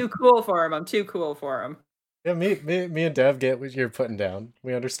 I'm just too cool for him. I'm too cool for him. Yeah, me and Dev get what you're putting down.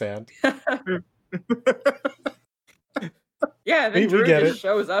 We understand. Yeah, then Drew just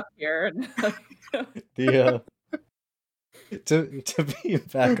shows up here. And to be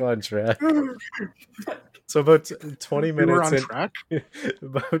back on track. So about 20 minutes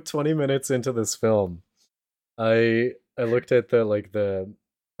about 20 minutes into this film, I looked at the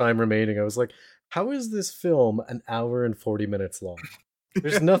time remaining. I was like, how is this film an hour and 40 minutes long?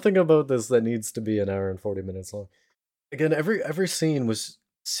 There's nothing about this that needs to be an hour and 40 minutes long. Again, every scene was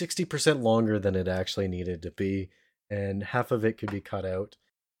 60% longer than it actually needed to be, and half of it could be cut out.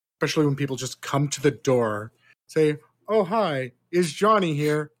 Especially when people just come to the door, say, "Oh, hi, is Johnny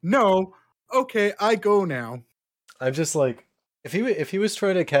here?" "No." "Okay, I go now." I'm just like, if he was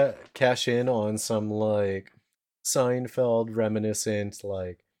trying to cash in on some like Seinfeld reminiscent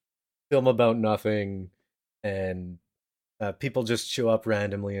like film about nothing, and people just show up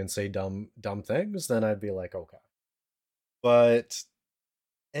randomly and say dumb things, then I'd be like, okay. But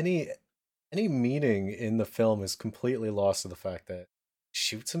any meaning in the film is completely lost to the fact that he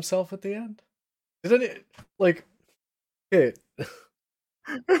shoots himself at the end. Isn't it like, okay?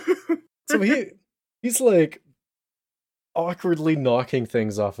 So he's like awkwardly knocking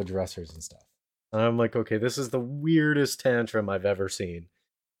things off of dressers and stuff. And I'm like, okay, this is the weirdest tantrum I've ever seen.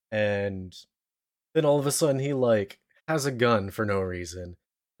 And then all of a sudden he like has a gun for no reason.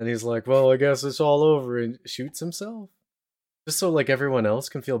 And he's like, well, I guess it's all over, and shoots himself. Just so like everyone else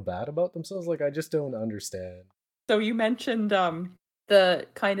can feel bad about themselves. Like, I just don't understand. So you mentioned the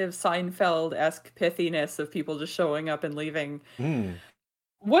kind of Seinfeld-esque pithiness of people just showing up and leaving.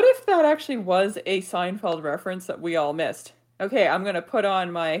 What if that actually was a Seinfeld reference that we all missed? Okay, I'm going to put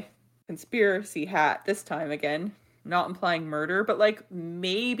on my conspiracy hat this time again. Not implying murder, but like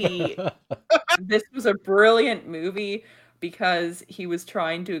maybe this was a brilliant movie because he was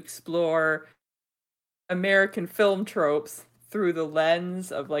trying to explore American film tropes through the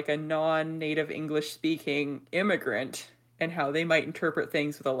lens of like a non-native English speaking immigrant and how they might interpret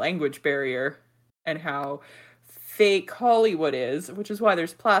things with a language barrier and how fake Hollywood is, which is why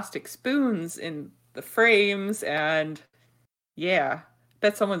there's plastic spoons in the frames. And yeah,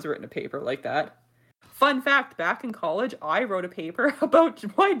 bet someone's written a paper like that. Fun fact, back in college, I wrote a paper about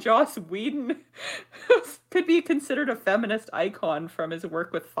why Joss Whedon could be considered a feminist icon from his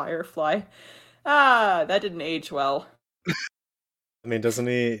work with Firefly. That didn't age well. I mean,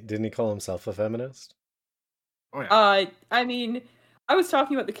 didn't he call himself a feminist? Oh, yeah. I mean, I was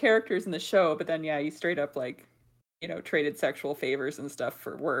talking about the characters in the show, but then, yeah, he straight up, like, traded sexual favors and stuff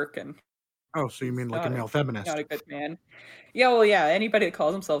for work. And oh, so you mean like a male feminist? Not a good man. Yeah, well, yeah, anybody that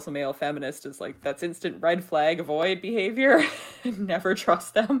calls themselves a male feminist is like, that's instant red flag, avoid behavior. Never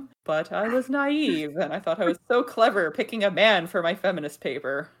trust them. But I was naive, and I thought I was so clever picking a man for my feminist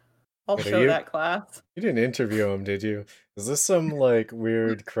paper. I'll show that class. You didn't interview him, did you? Is this some like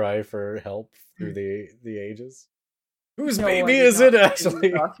weird cry for help through the ages? Whose baby is it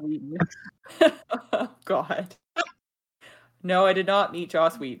actually? Oh, God. No, I did not meet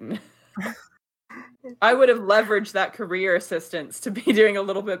Joss Whedon. I would have leveraged that career assistance to be doing a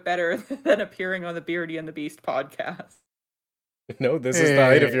little bit better than appearing on the Beardy and the Beast podcast. No, this is the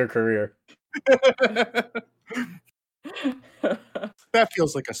height of your career. That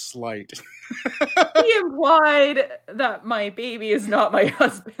feels like a slight. He implied that my baby is not my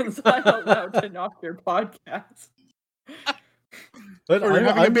husband's. I'm allowed to knock your podcast. But I'm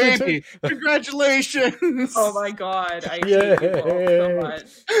having a baby. Congratulations! Oh my God, I hate you all so much.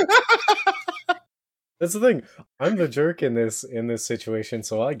 That's the thing. I'm the jerk in this situation,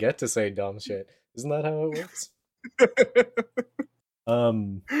 so I get to say dumb shit. Isn't that how it works?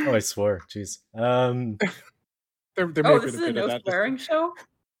 Oh, I swore. Jeez. There may Oh, have this been is a a bit of no that. swearing show?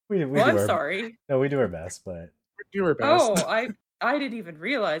 we Well, do I'm our sorry. no, we do our best, but We do our best. Oh, I didn't even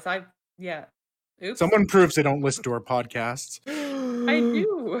realize. Yeah. Oops. Someone proves they don't listen to our podcasts. I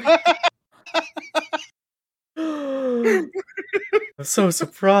do. I'm so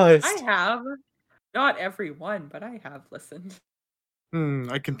surprised. I have. Not every one, but I have listened.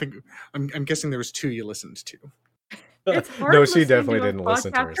 I can think. I'm guessing there was 2 you listened to. It's hard. No, she listening definitely to a didn't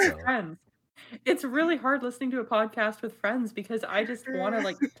listen to podcast with herself. friends. It's really hard listening to a podcast with friends because I just want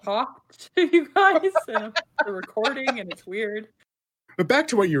to talk to you guys and the recording, and it's weird. But back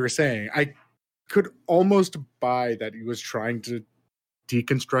to what you were saying, I could almost buy that he was trying to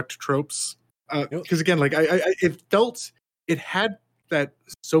deconstruct tropes. Because again, it had that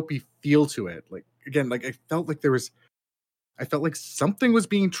soapy feel to it. I felt like something was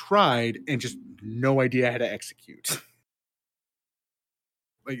being tried and just no idea how to execute.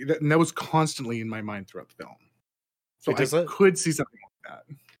 And that was constantly in my mind throughout the film. So I could see something like that.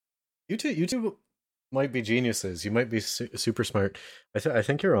 You two might be geniuses. You might be super smart. I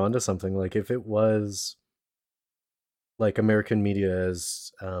think you're onto something. Like if it was like American media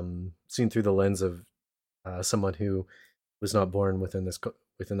as seen through the lens of someone who was not born within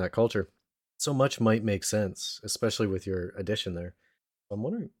that culture, so much might make sense, especially with your addition there. I'm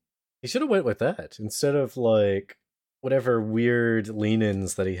wondering, he should have went with that instead of whatever weird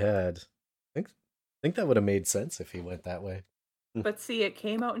lean-ins that he had. I think that would have made sense if he went that way. But see, it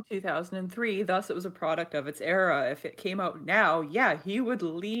came out in 2003, thus it was a product of its era. If it came out now, yeah, he would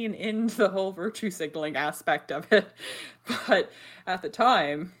lean into the whole virtue signaling aspect of it. But at the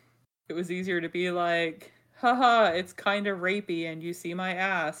time, it was easier to be like, haha, it's kind of rapey and you see my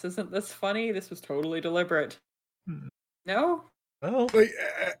ass. Isn't this funny? This was totally deliberate. No? Well,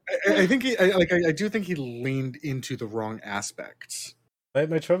 I think I do think he leaned into the wrong aspects.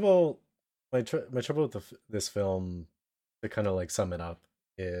 my trouble with this film, to kind of sum it up,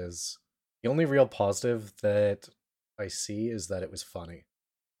 is the only real positive that I see is that it was funny.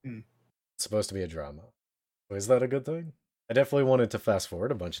 It's supposed to be a drama. So is that a good thing? I definitely wanted to fast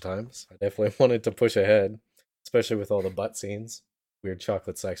forward a bunch of times. I definitely wanted to push ahead, especially with all the butt scenes, weird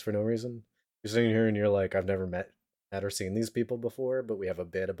chocolate sex for no reason. You're sitting here and you're like, I've never met or seen these people before, but we have a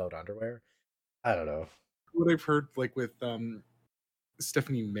bit about underwear. I don't know. What I've heard, with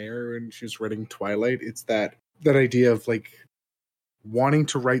Stephanie Meyer when she was writing Twilight, it's that idea of wanting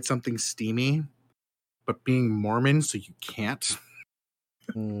to write something steamy, but being Mormon, so you can't.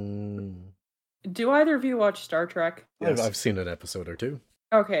 Do either of you watch Star Trek? Yes. I've seen an episode or two.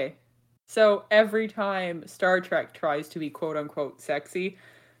 Okay. So every time Star Trek tries to be quote unquote sexy,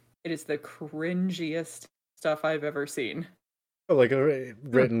 it is the cringiest stuff I've ever seen.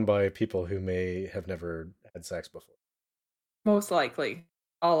 Written by people who may have never had sex before. Most likely.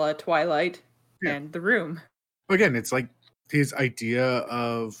 A la Twilight and The Room. Again, it's his idea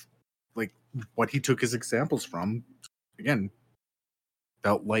of what he took his examples from, again,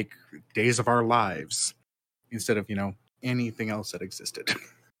 felt like Days of Our Lives instead of, anything else that existed.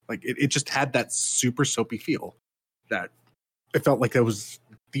 It just had that super soapy feel that it felt like that was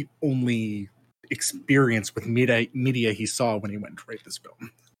the only experience with media he saw when he went to write this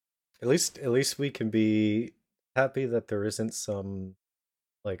film. At least we can be happy that there isn't some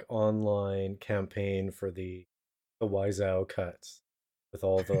online campaign for the Wiseau cuts with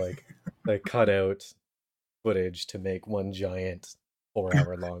all the the cutout footage to make one giant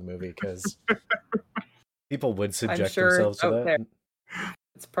 4-hour long movie, because people would subject themselves to that. There.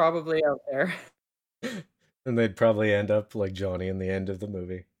 It's probably out there. And they'd probably end up like Johnny in the end of the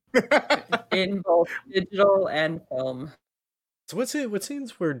movie. In both digital and film. So what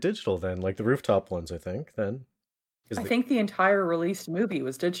scenes were digital then? Like the rooftop ones, I think, then? I think the entire released movie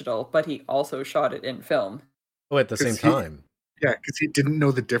was digital, but he also shot it in film. Oh, at the same time? Yeah, because he didn't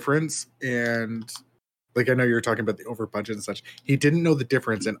know the difference, and I know you were talking about the over budget and such. He didn't know the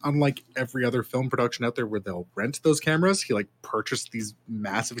difference, and unlike every other film production out there where they'll rent those cameras, he purchased these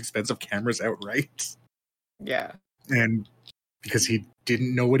massive, expensive cameras outright. Yeah. And because he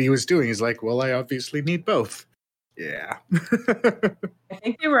didn't know what he was doing, he's like, well, I obviously need both. Yeah. I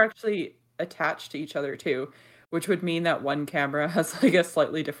think they were actually attached to each other too, which would mean that one camera has a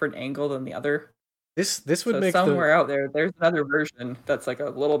slightly different angle than the other. This would make somewhere out there's another version that's a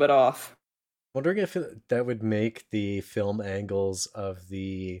little bit off. Wondering if that would make the film angles of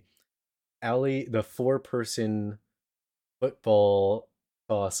the 4-person football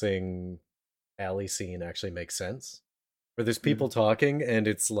tossing alley scene actually make sense. Where there's people talking and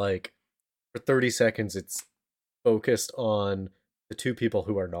it's for 30 seconds it's focused on the two people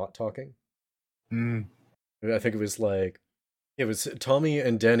who are not talking. I think it was It was Tommy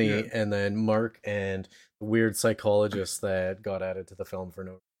and Denny, Yeah. and then Mark and the weird psychologist that got added to the film for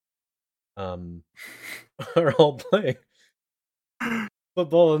no are all playing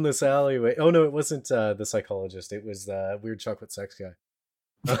football in this alleyway. Oh no, it wasn't the psychologist. It was the weird chocolate sex guy.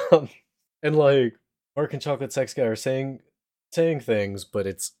 And like Mark and chocolate sex guy are saying things, but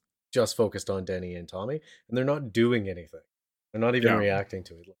it's just focused on Denny and Tommy, and they're not doing anything. They're not even Yeah. reacting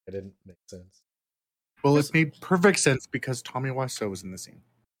to it. Like, it didn't make sense. Well, it made perfect sense because Tommy Wiseau was in the scene.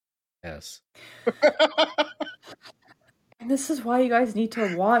 Yes. And this is why you guys need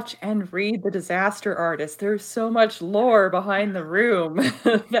to watch and read The Disaster Artist. There's so much lore behind the room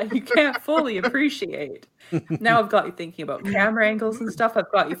that you can't fully appreciate. Now I've got you thinking about camera angles and stuff.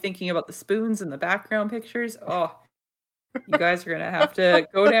 I've got you thinking about the spoons and the background pictures. Oh, you guys are going to have to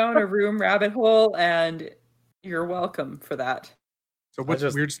go down a room rabbit hole, and you're welcome for that. So what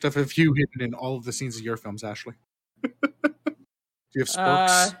weird stuff have you hidden in all of the scenes of your films, Ashley? Do you have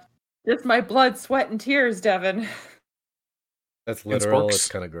sporks? Just my blood, sweat, and tears, Devin. That's literal. sporks? It's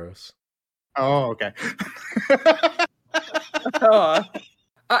kind of gross. Oh, okay.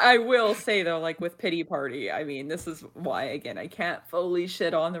 I will say though, like with Pity Party, I mean, this is why, again, I can't fully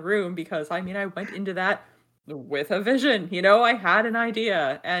shit on The Room, because I mean, I went into that with a vision. You know, I had an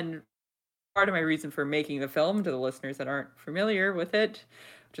idea, and part of my reason for making the film, to the listeners that aren't familiar with it,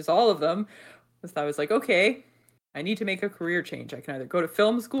 which is all of them, was that I was like, okay, I need to make a career change. I can either go to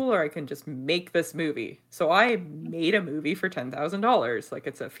film school or I can just make this movie. So I made a movie for $10,000. Like,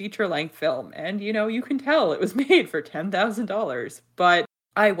 it's a feature-length film. And, you know, you can tell it was made for $10,000. But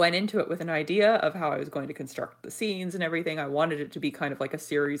I went into it with an idea of how I was going to construct the scenes and everything. I wanted it to be kind of like a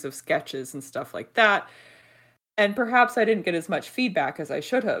series of sketches and stuff like that. And perhaps I didn't get as much feedback as I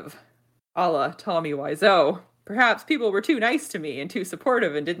should have, a la Tommy Wiseau. Perhaps people were too nice to me and too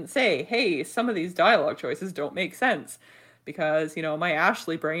supportive and didn't say, hey, some of these dialogue choices don't make sense. Because, you know, my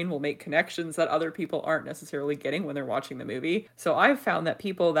Ashley brain will make connections that other people aren't necessarily getting when they're watching the movie. So I've found that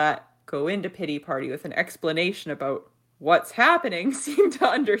people that go into Pity Party with an explanation about what's happening seem to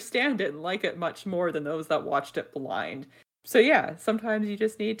understand it and like it much more than those that watched it blind. So yeah, sometimes you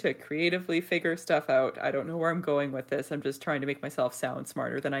just need to creatively figure stuff out. I don't know where I'm going with this. I'm just trying to make myself sound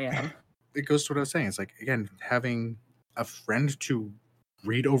smarter than I am. It goes to what I was saying. It's like, again, having a friend to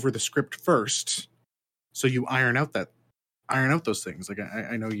read over the script first, so you iron out those things. Like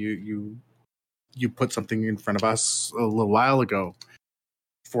I know you put something in front of us a little while ago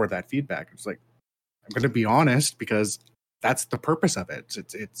for that feedback. It's like, I'm going to be honest because that's the purpose of it.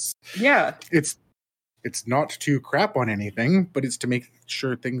 It's not to crap on anything, but it's to make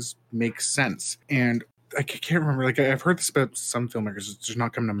sure things make sense. And I can't remember, like, I've heard this about some filmmakers, it's just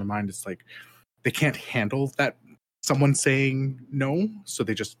not coming to my mind. It's like they can't handle that someone saying no, so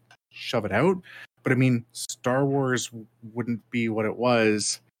they just shove it out. But I mean, Star Wars wouldn't be what it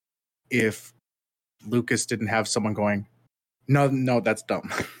was if Lucas didn't have someone going, no, that's dumb.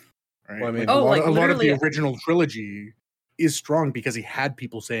 Right? Well, I mean, a lot of the original trilogy is strong because he had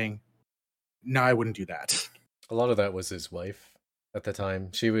people saying, no, I wouldn't do that. A lot of that was his wife at the time.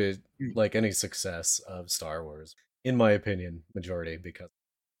 She would, like any success of Star Wars, in my opinion, majority because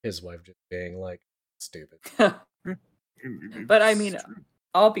his wife just being like stupid. But I mean,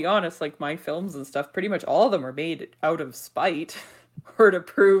 I'll be honest, like my films and stuff, pretty much all of them are made out of spite or to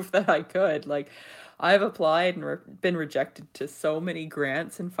prove that I could. Like, I've applied and been rejected to so many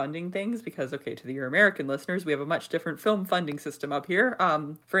grants and funding things because, okay, to your American listeners, we have a much different film funding system up here.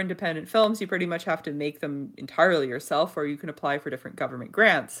 For independent films, you pretty much have to make them entirely yourself, or you can apply for different government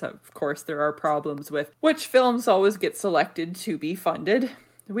grants. Of course, there are problems with which films always get selected to be funded.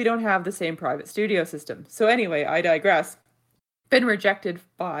 We don't have the same private studio system. So anyway, I digress. Been rejected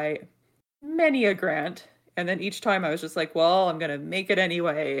by many a grant, and then each time I was just like, well, I'm gonna make it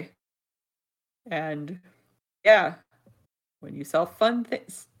anyway. And yeah, when you self-fund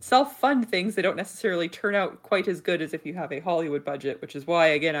things, they don't necessarily turn out quite as good as if you have a Hollywood budget, which is why,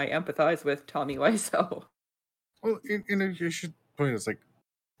 again, I empathize with Tommy Wiseau. Well, you should point, it's like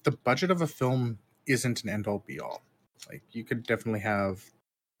the budget of a film isn't an end-all be-all. Like, you could definitely have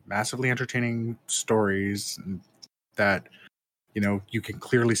massively entertaining stories that, you know, you can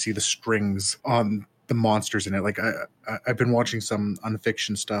clearly see the strings on the monsters in it. Like, I've been watching some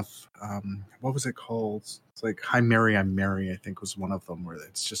unfiction stuff. What was it called? It's like Hi Mary, I'm Mary, I think was one of them, where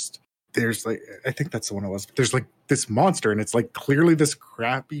it's just, there's like, I think that's the one it was. There's like this monster, and it's like clearly this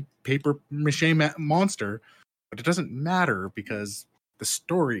crappy paper mache monster, but it doesn't matter because the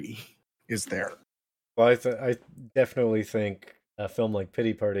story is there. Well, I definitely think a film like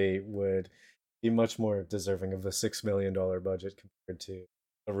Pity Party would be much more deserving of the $6 million budget compared to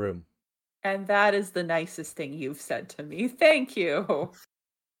The Room. And that is the nicest thing you've said to me. Thank you. If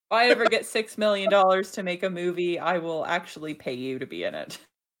I ever get $6 million to make a movie, I will actually pay you to be in it.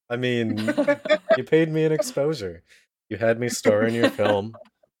 I mean, you paid me an exposure. You had me star in your film,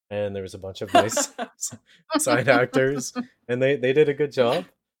 and there was a bunch of nice side actors, and they did a good job.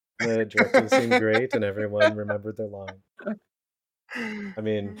 The directing seemed great, and everyone remembered their line. I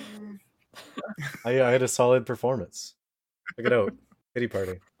mean, I had a solid performance. Check it out. Pity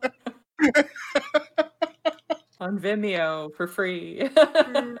Party. On Vimeo for free.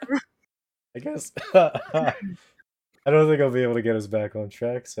 I guess. I don't think I'll be able to get us back on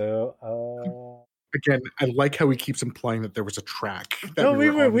track, so... Again, I like how he keeps implying that there was a track. No,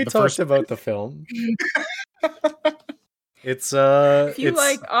 we talked about the film. It's If you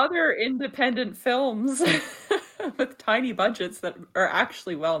like other independent films with tiny budgets that are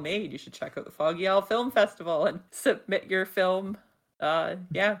actually well made, you should check out the Foggy Owl Film Festival and submit your film.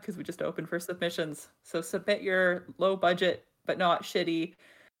 Because we just opened for submissions. So submit your low budget but not shitty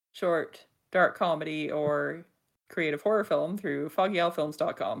short dark comedy or creative horror film through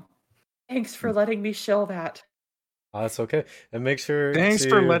foggyowlfilms.com. Thanks for letting me shill that. That's okay. And make sure Thanks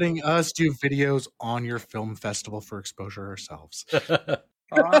for letting us do videos on your film festival for exposure ourselves. It's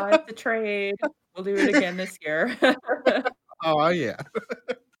a trade. We'll do it again this year. Oh, yeah.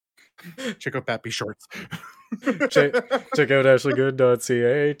 Check out Pappy Shorts. check out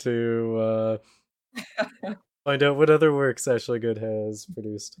ashleygood.ca to find out what other works Ashley Good has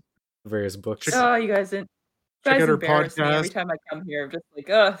produced. Various books. Oh, you guys didn't. Check out her embarrass me podcast. every time I come here. I'm just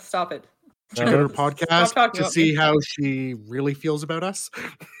like, stop it. Check out her podcast to see how she really feels about us.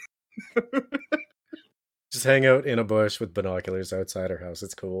 Just hang out in a bush with binoculars outside her house.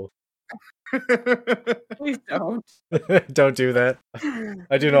 It's cool. Please don't. Don't do that.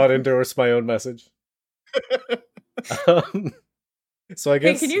 I do not endorse my own message. So I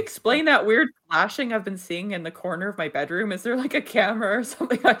guess. Hey, can you explain that weird flashing I've been seeing in the corner of my bedroom? Is there like a camera or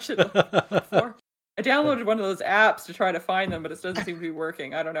something I should look for? I downloaded one of those apps to try to find them, but it doesn't seem to be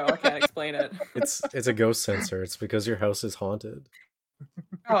working. I don't know. I can't explain it. It's a ghost sensor. It's because your house is haunted.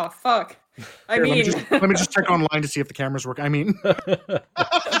 Oh, fuck. Let me just check online to see if the cameras work.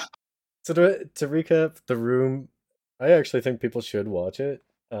 So to recap, The Room, I actually think people should watch it.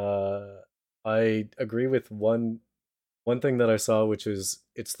 I agree with one thing that I saw, which is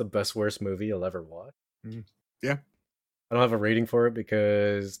it's the best worst movie you'll ever watch. Yeah. I don't have a rating for it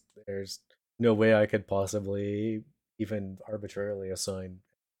because there's no way I could possibly even arbitrarily assign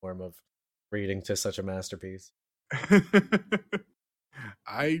a form of rating to such a masterpiece.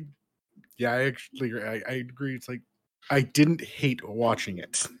 I agree. It's like I didn't hate watching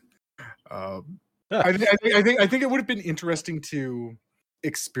it. I think it would have been interesting to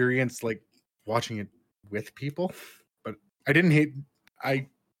experience like watching it with people, but I didn't hate. I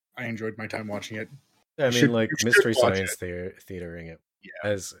enjoyed my time watching it. I mean, like Mystery Science theatering it,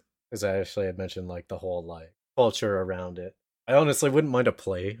 as I actually had mentioned, like the whole like culture around it. I honestly wouldn't mind a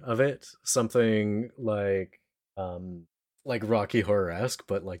play of it, something like Rocky Horror-esque,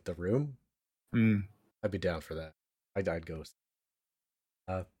 but like The Room. I'd be down for that. I'd go.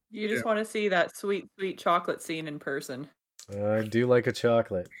 You just want to see that sweet, sweet chocolate scene in person. I do like a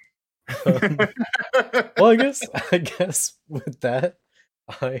chocolate. Well, I guess with that,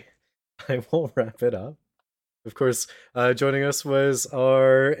 I will wrap it up. Of course, joining us was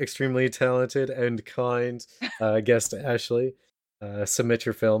our extremely talented and kind guest, Ashley. Submit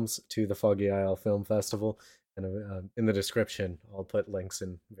your films to the Foggy Isle Film Festival. And in the description, I'll put links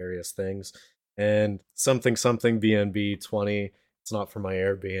in various things. And something BNB 20. It's not for my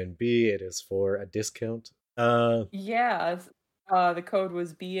Airbnb. It is for a discount. The code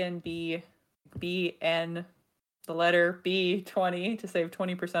was BNB, the letter B20 to save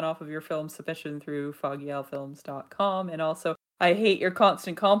 20% off of your film submission through foggyowlfilms.com. And also, I hate your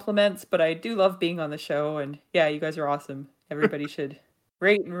constant compliments, but I do love being on the show. And yeah, you guys are awesome. Everybody should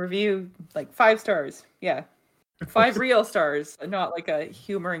rate and review like 5 stars. Yeah. 5 real stars, not like a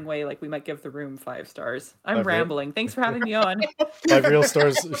humoring way like we might give The Room 5 stars. I'm rambling. Thanks for having me on. 5 real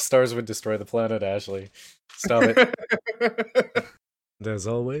stars would destroy the planet, Ashley. Stop it. And as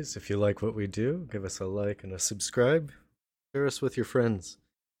always, if you like what we do, give us a like and a subscribe. Share us with your friends.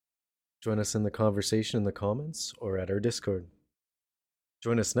 Join us in the conversation in the comments or at our Discord.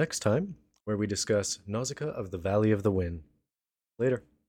 Join us next time where we discuss Nausicaa of the Valley of the Wind. Later.